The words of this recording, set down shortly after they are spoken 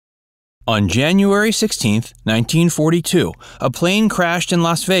On January 16, 1942, a plane crashed in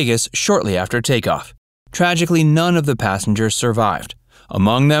Las Vegas shortly after takeoff. Tragically, none of the passengers survived.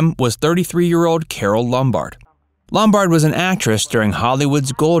 Among them was 33-year-old Carole Lombard. Lombard was an actress during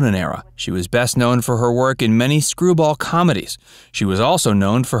Hollywood's golden era. She was best known for her work in many screwball comedies. She was also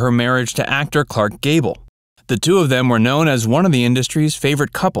known for her marriage to actor Clark Gable. The two of them were known as one of the industry's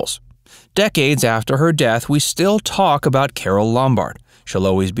favorite couples. Decades after her death, we still talk about Carole Lombard. She'll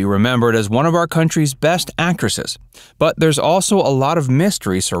always be remembered as one of our country's best actresses. But there's also a lot of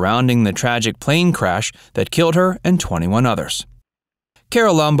mystery surrounding the tragic plane crash that killed her and 21 others.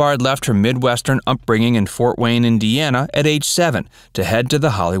 Carole Lombard left her Midwestern upbringing in Fort Wayne, Indiana at age 7 to head to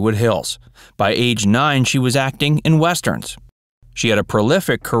the Hollywood Hills. By age 9, she was acting in westerns. She had a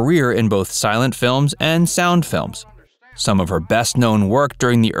prolific career in both silent films and sound films. Some of her best-known work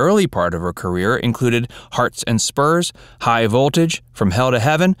during the early part of her career included Hearts and Spurs, High Voltage, From Hell to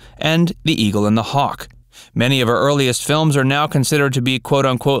Heaven, and The Eagle and the Hawk. Many of her earliest films are now considered to be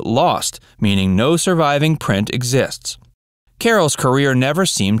quote-unquote lost, meaning no surviving print exists. Carole's career never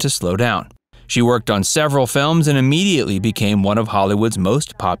seemed to slow down. She worked on several films and immediately became one of Hollywood's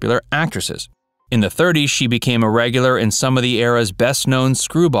most popular actresses. In the 30s, she became a regular in some of the era's best-known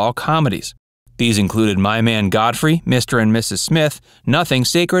screwball comedies. These included My Man Godfrey, Mr. and Mrs. Smith, Nothing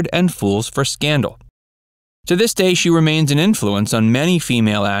Sacred, and Fools for Scandal. To this day, she remains an influence on many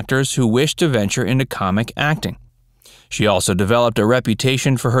female actors who wish to venture into comic acting. She also developed a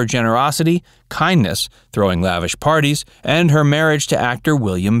reputation for her generosity, kindness, throwing lavish parties, and her marriage to actor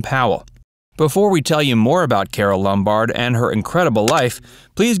William Powell. Before we tell you more about Carole Lombard and her incredible life,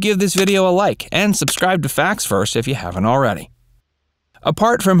 please give this video a like and subscribe to Facts First if you haven't already.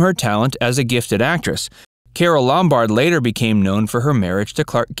 Apart from her talent as a gifted actress, Carole Lombard later became known for her marriage to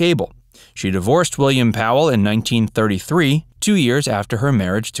Clark Gable. She divorced William Powell in 1933, 2 years after her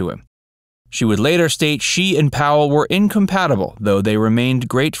marriage to him. She would later state she and Powell were incompatible, though they remained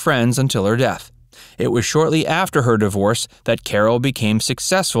great friends until her death. It was shortly after her divorce that Carole became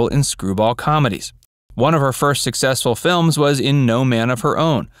successful in screwball comedies. One of her first successful films was in No Man of Her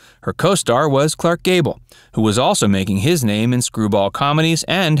Own. Her co-star was Clark Gable, who was also making his name in screwball comedies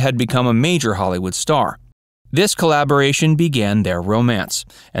and had become a major Hollywood star. This collaboration began their romance,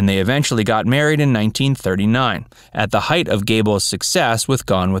 and they eventually got married in 1939, at the height of Gable's success with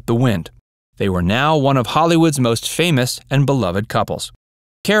Gone with the Wind. They were now one of Hollywood's most famous and beloved couples.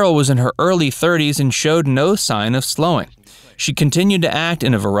 Carole was in her early 30s and showed no sign of slowing. She continued to act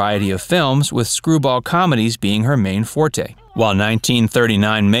in a variety of films, with screwball comedies being her main forte. While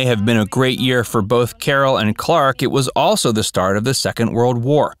 1939 may have been a great year for both Carole and Clark, it was also the start of the Second World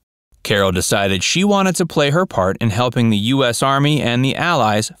War. Carole decided she wanted to play her part in helping the U.S. Army and the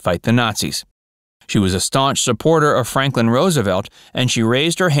Allies fight the Nazis. She was a staunch supporter of Franklin Roosevelt, and she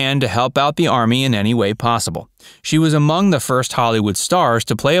raised her hand to help out the Army in any way possible. She was among the first Hollywood stars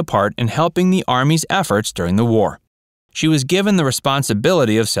to play a part in helping the Army's efforts during the war. She was given the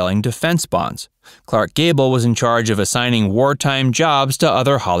responsibility of selling defense bonds. Clark Gable was in charge of assigning wartime jobs to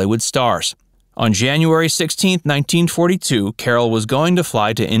other Hollywood stars. On January 16, 1942, Carole was going to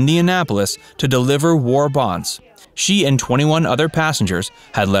fly to Indianapolis to deliver war bonds. She and 21 other passengers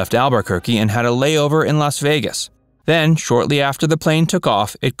had left Albuquerque and had a layover in Las Vegas. Then, shortly after the plane took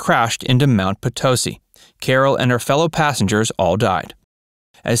off, it crashed into Mount Potosi. Carole and her fellow passengers all died.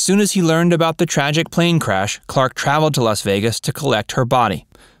 As soon as he learned about the tragic plane crash, Clark traveled to Las Vegas to collect her body.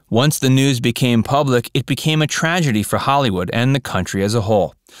 Once the news became public, it became a tragedy for Hollywood and the country as a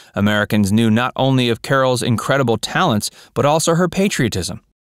whole. Americans knew not only of Carole's incredible talents, but also her patriotism.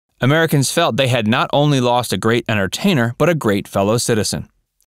 Americans felt they had not only lost a great entertainer, but a great fellow citizen.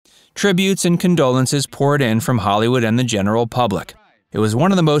 Tributes and condolences poured in from Hollywood and the general public. It was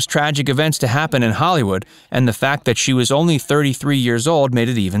one of the most tragic events to happen in Hollywood, and the fact that she was only 33 years old made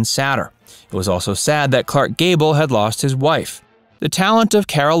it even sadder. It was also sad that Clark Gable had lost his wife. The talent of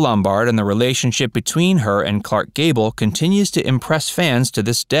Carole Lombard and the relationship between her and Clark Gable continues to impress fans to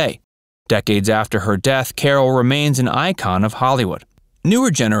this day. Decades after her death, Carole remains an icon of Hollywood.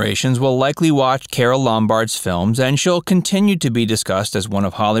 Newer generations will likely watch Carole Lombard's films, and she'll continue to be discussed as one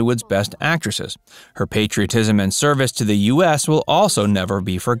of Hollywood's best actresses. Her patriotism and service to the U.S. will also never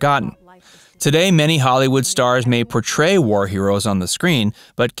be forgotten. Today, many Hollywood stars may portray war heroes on the screen,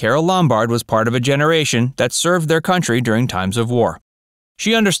 but Carole Lombard was part of a generation that served their country during times of war.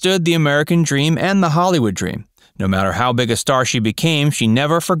 She understood the American dream and the Hollywood dream. No matter how big a star she became, she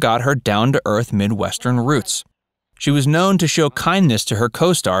never forgot her down-to-earth Midwestern roots. She was known to show kindness to her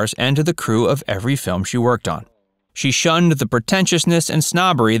co-stars and to the crew of every film she worked on. She shunned the pretentiousness and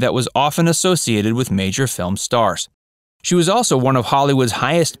snobbery that was often associated with major film stars. She was also one of Hollywood's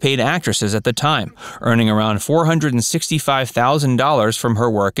highest-paid actresses at the time, earning around $465,000 from her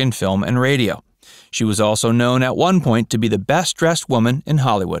work in film and radio. She was also known at one point to be the best-dressed woman in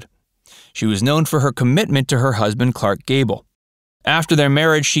Hollywood. She was known for her commitment to her husband Clark Gable. After their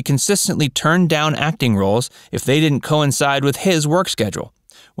marriage, she consistently turned down acting roles if they didn't coincide with his work schedule.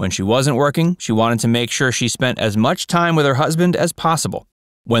 When she wasn't working, she wanted to make sure she spent as much time with her husband as possible.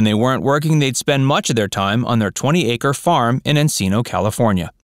 When they weren't working, they'd spend much of their time on their 20-acre farm in Encino,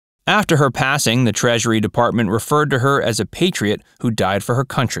 California. After her passing, the Treasury Department referred to her as a patriot who died for her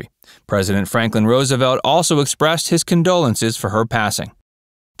country. President Franklin Roosevelt also expressed his condolences for her passing.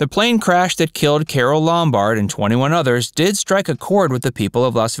 The plane crash that killed Carole Lombard and 21 others did strike a chord with the people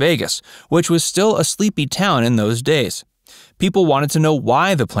of Las Vegas, which was still a sleepy town in those days. People wanted to know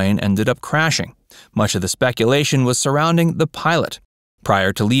why the plane ended up crashing. Much of the speculation was surrounding the pilot.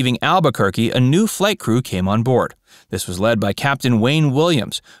 Prior to leaving Albuquerque, a new flight crew came on board. This was led by Captain Wayne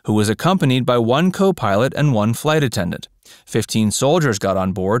Williams, who was accompanied by one co-pilot and one flight attendant. 15 soldiers got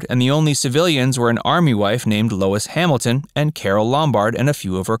on board, and the only civilians were an Army wife named Lois Hamilton and Carole Lombard and a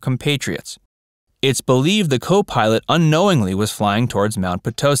few of her compatriots. It's believed the co-pilot unknowingly was flying towards Mount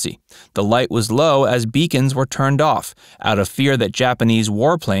Potosi. The light was low as beacons were turned off, out of fear that Japanese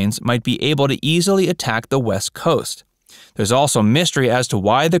warplanes might be able to easily attack the West Coast. There's also mystery as to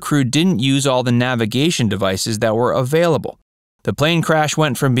why the crew didn't use all the navigation devices that were available. The plane crash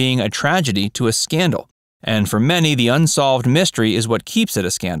went from being a tragedy to a scandal, and for many, the unsolved mystery is what keeps it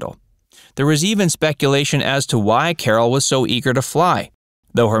a scandal. There was even speculation as to why Carole was so eager to fly.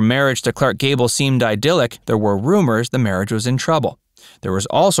 Though her marriage to Clark Gable seemed idyllic, there were rumors the marriage was in trouble. There was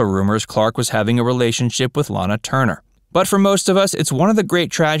also rumors Clark was having a relationship with Lana Turner. But for most of us, it's one of the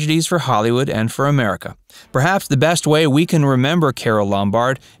great tragedies for Hollywood and for America. Perhaps the best way we can remember Carole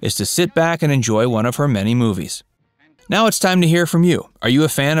Lombard is to sit back and enjoy one of her many movies. Now it's time to hear from you. Are you a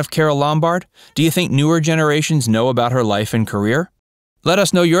fan of Carole Lombard? Do you think newer generations know about her life and career? Let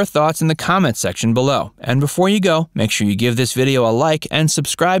us know your thoughts in the comments section below. And before you go, make sure you give this video a like and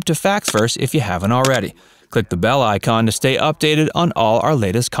subscribe to Facts First if you haven't already. Click the bell icon to stay updated on all our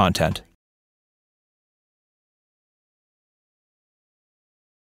latest content.